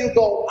 And when you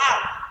go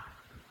out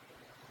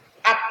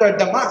after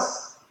the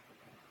Mass,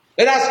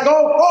 let us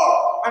go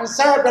forth and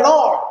serve the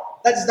Lord.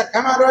 That is the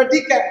command of a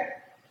deacon.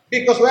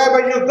 Because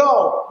wherever you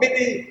go,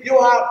 maybe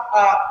you have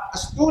a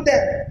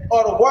student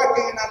or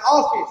working in an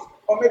office,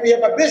 or maybe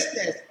you have a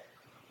business,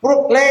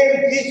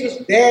 proclaim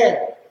Jesus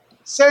there.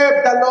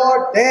 Serve the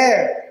Lord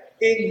there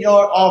in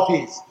your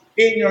office,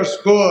 in your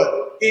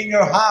school, in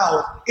your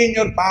house, in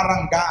your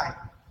barangay.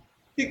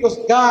 Because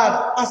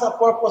God has a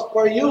purpose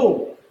for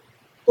you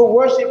to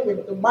worship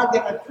Him, to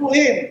magnify through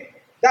Him.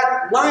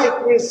 That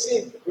light we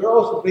receive will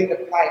also bring a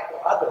light to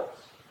others.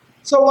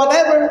 So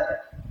whatever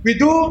we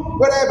do,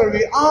 wherever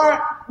we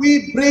are,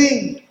 we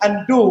bring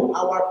and do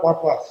our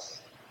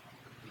purpose.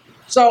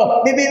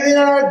 So maybe in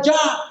our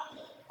job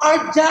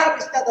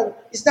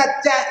is not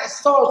just a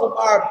source of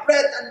our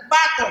bread and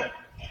butter.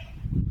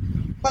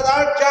 But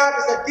our job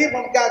is a gift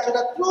from God, so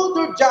that through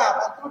your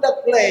job and through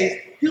that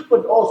place, you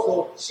could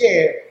also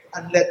share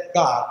and let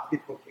God be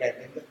proclaimed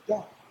in that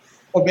job.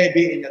 Or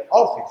maybe in your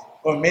office,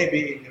 or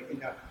maybe in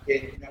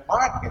your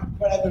market,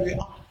 wherever we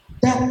are.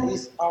 That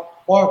is our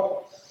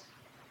purpose.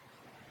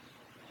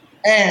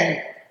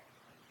 And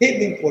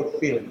being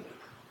fulfilled.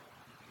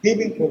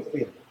 Being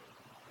fulfilled.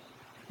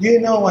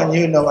 You know and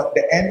you know at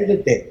the end of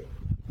the day,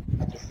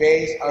 at the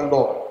face our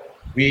Lord,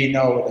 we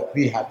know that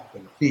we have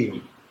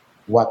fulfilled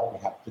what we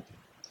have to do.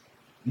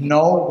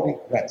 No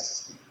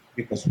regrets,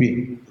 because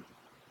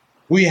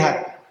we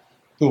have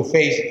to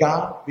face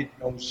God with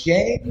no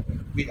shame,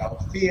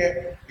 without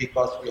fear,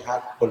 because we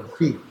have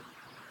fulfilled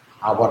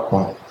our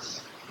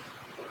purpose.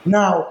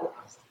 Now,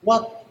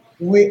 what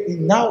we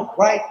now,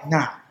 right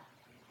now,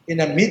 in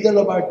the middle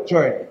of our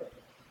journey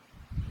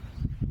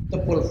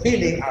to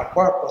fulfilling our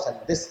purpose and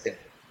destiny,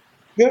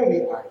 where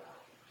we are now.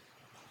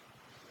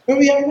 Where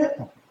we are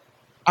now.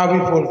 Are we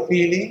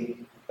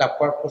fulfilling the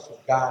purpose of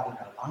God in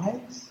our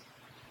lives?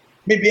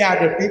 Maybe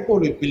other people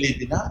will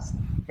believe in us.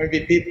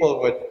 Maybe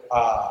people would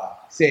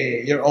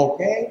say, you're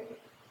okay.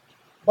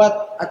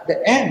 But at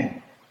the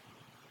end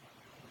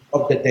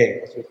of the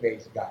day, as we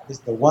face God, is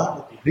the one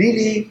that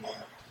really,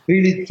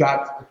 really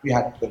judges if we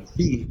have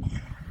fulfilled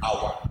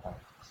our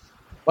purpose.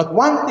 But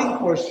one thing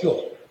for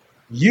sure,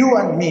 you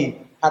and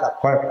me had a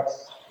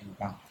purpose in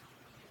God.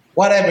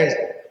 Whatever it is,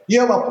 you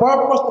have a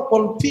purpose to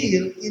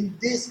fulfill in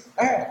this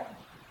earth.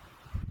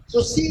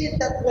 So see it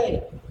that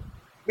way.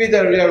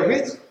 Whether you're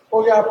rich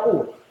or you're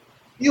poor,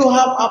 you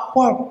have a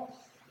purpose.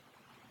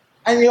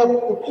 And you have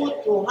to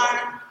put your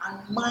heart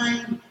and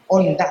mind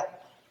on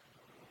that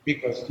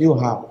because you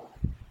have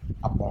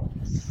a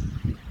purpose.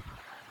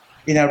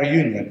 In a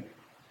reunion,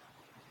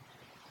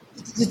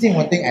 this is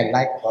one thing I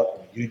like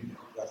about a reunion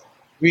because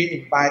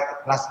we invite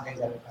classmates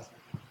and classmates.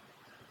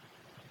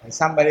 And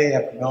somebody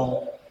have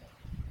known,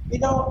 you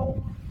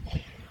know,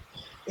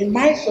 in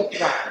my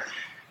surprise,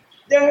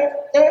 there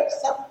are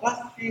some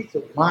classmates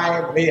of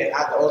mine, maybe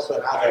another also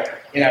another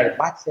in our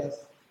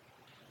batches,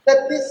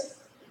 that this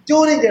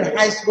during their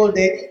high school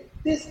days,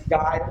 this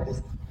guy,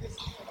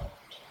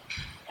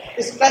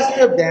 this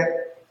classmate of them,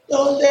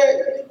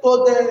 they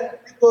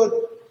could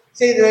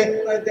say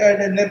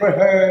they never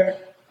heard,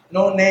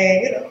 no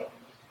name,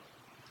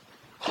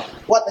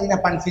 what ay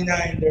napansin na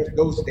in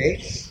those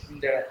days, in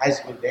their high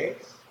school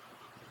days.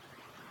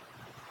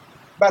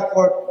 But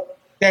for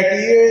 30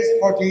 years,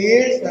 40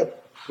 years,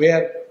 we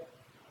have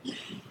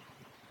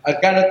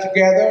gathered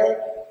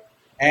together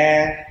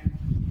and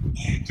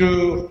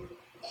through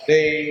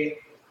the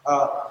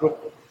through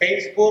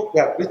Facebook, we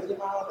have reached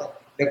them out and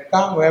they've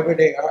come wherever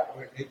they are,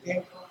 where they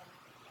came from.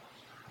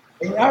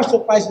 In our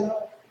surprise,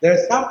 there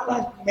are some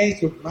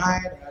classmates of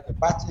mine and other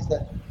batches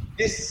that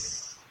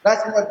this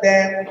classmate of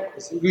them,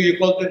 you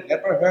call them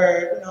never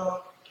heard,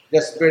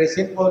 just very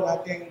simple,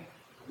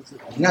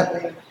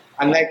 nothing.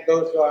 Unlike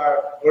those who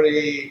are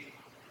really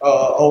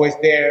always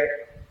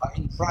there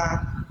in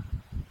front,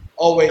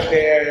 always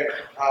there,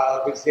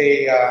 we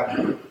say,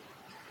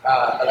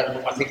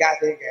 talagang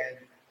masigasig and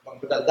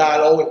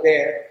magdadal, always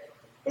there.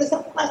 But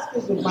some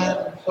classmates of mine,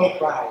 I'm so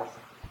surprised.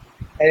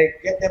 I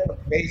get them on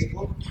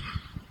Facebook,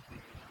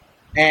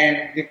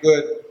 and you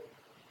could,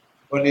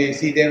 when you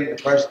see them the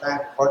first time,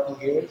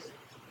 40 years,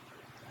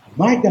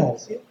 my God,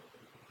 see,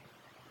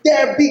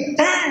 they're big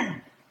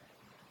time.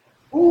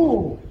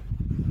 Ooh.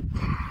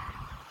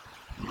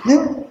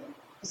 No.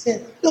 I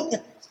said, look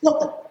at.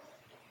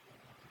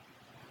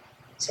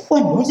 Si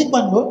Juan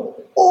mo?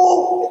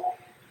 Oh,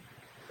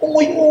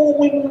 umuy mo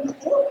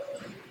ako.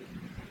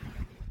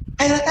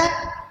 Ay, nata,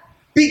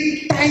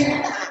 big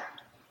time na.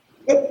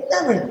 But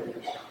never.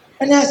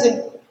 And I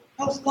said,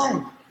 how's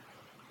life?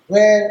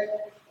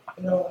 Well,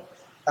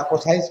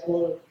 tapos high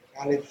school,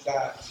 college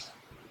sa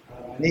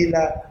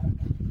Manila,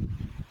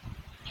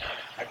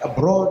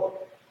 abroad,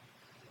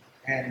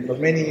 and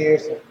for many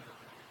years,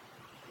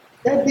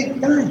 they're big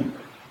time.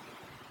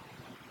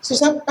 So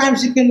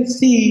sometimes you can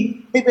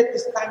see, maybe at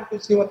this time you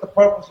can see what the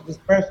purpose of this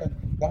person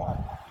is God.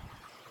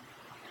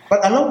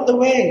 But along the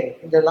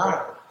way in their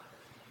life,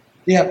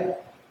 they have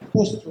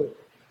pushed through.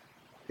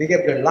 They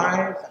gave their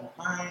lives and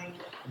time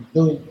and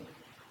doing it.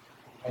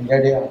 And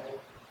there they are.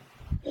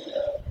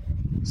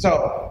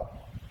 So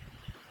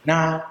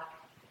now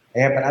I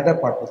have another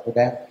purpose for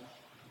them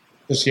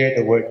to share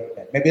the word with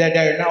them. Maybe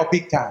they're now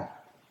big time.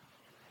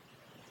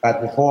 But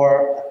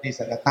before, at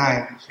least at the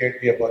time, shared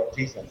to you about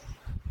Jesus,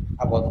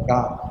 about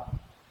God,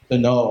 to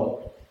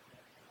know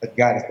that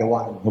God is the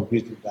one who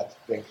brings you that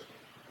situation.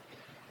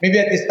 Maybe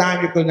at this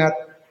time you could not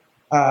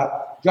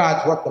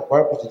judge what the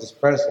purpose of this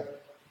person,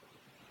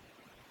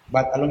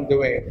 but along the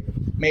way,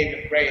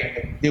 maybe praying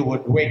that they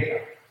would wake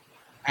up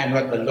and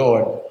what the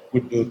Lord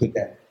would do to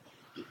them.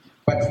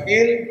 But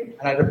still,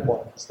 another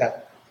point is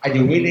that are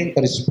you willing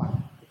to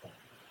respond?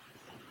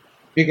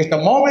 Because the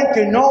moment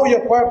you know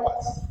your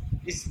purpose,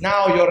 it's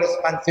now your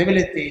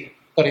responsibility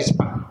to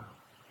respond.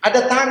 At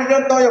the time you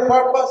don't know your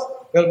purpose,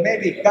 well,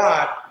 maybe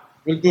God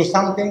will do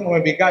something, or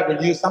maybe God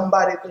will use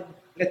somebody to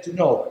let you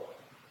know.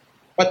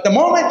 But the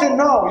moment you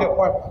know your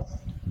purpose,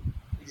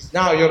 it's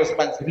now your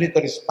responsibility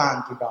to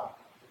respond to God.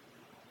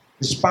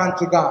 Respond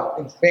to God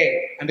in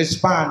faith, and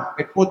respond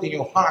by putting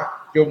your heart,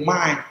 your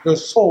mind, your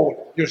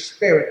soul, your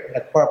spirit in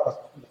that purpose,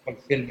 in the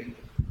fulfillment.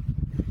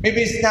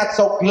 Maybe it's not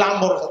so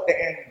glamorous at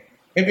the end.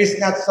 Maybe it's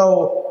not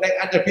so like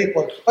other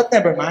people, but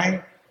never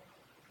mind.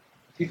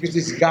 Because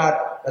it's God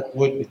that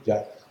would be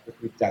judged,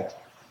 that will judge.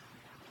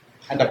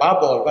 And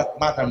above all, what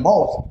matters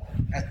most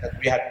is that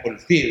we have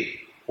fulfilled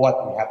what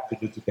we have to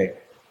do today.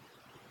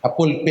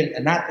 Fulfill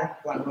na natin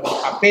kung ano ang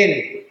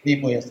papel ni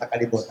mo yan sa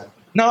kalibutan.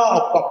 No,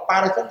 of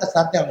comparison, that's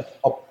something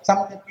of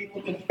something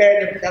people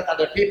compare themselves to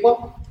other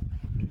people.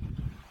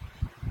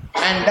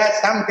 And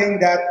that's something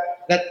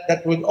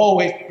that would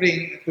always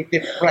bring you to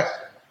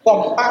depression.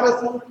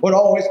 Comparison would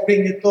always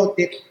bring you to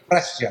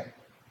depression.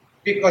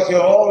 Because you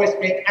always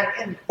make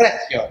an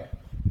impression.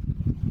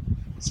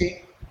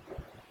 See?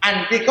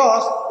 And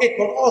because it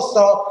will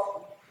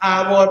also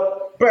would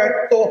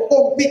birth to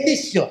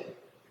competition.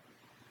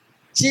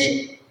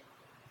 See?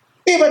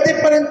 We have a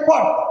different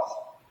purpose.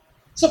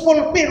 So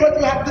fulfill what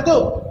you have to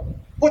do.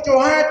 Put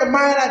your heart and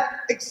mind and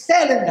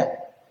excel in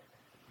that.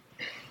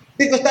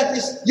 Because that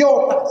is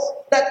your task.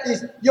 That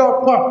is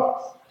your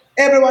purpose.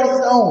 Everyone is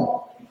his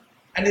own.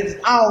 And it is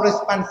our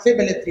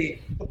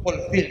responsibility to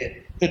fulfill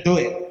it. to do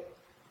it.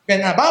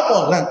 And above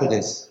all, learn to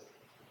this.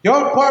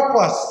 Your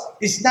purpose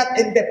is not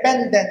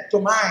independent to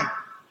mine.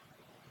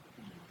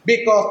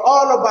 Because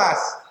all of us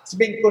is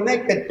being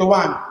connected to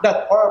one.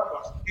 That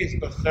purpose is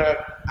to serve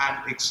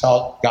and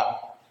exalt God.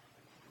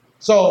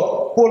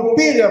 So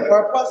fulfill your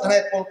purpose, and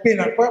I fulfill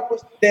your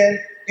purpose, then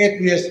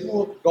it will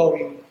smooth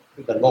going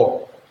to the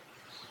Lord.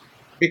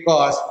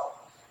 Because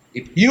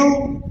if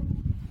you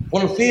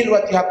fulfill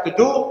what you have to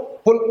do,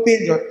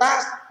 fulfill your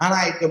task, and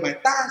I do my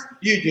task,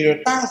 you do your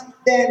task,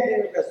 then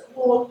there is a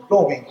smooth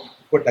going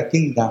for the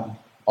kingdom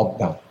of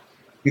God.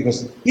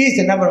 Because each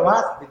and every one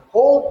has been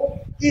called,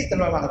 each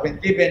and every one has been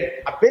given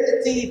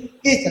ability,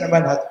 each and every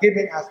one has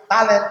given us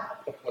talent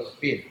to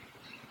fulfill.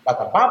 But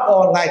above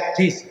all, like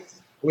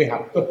Jesus, we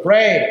have to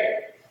pray.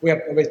 We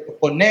have always to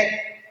connect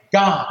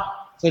God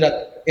so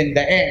that in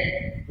the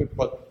end we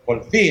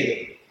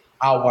fulfill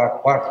our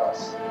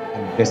purpose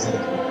and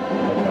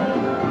destiny.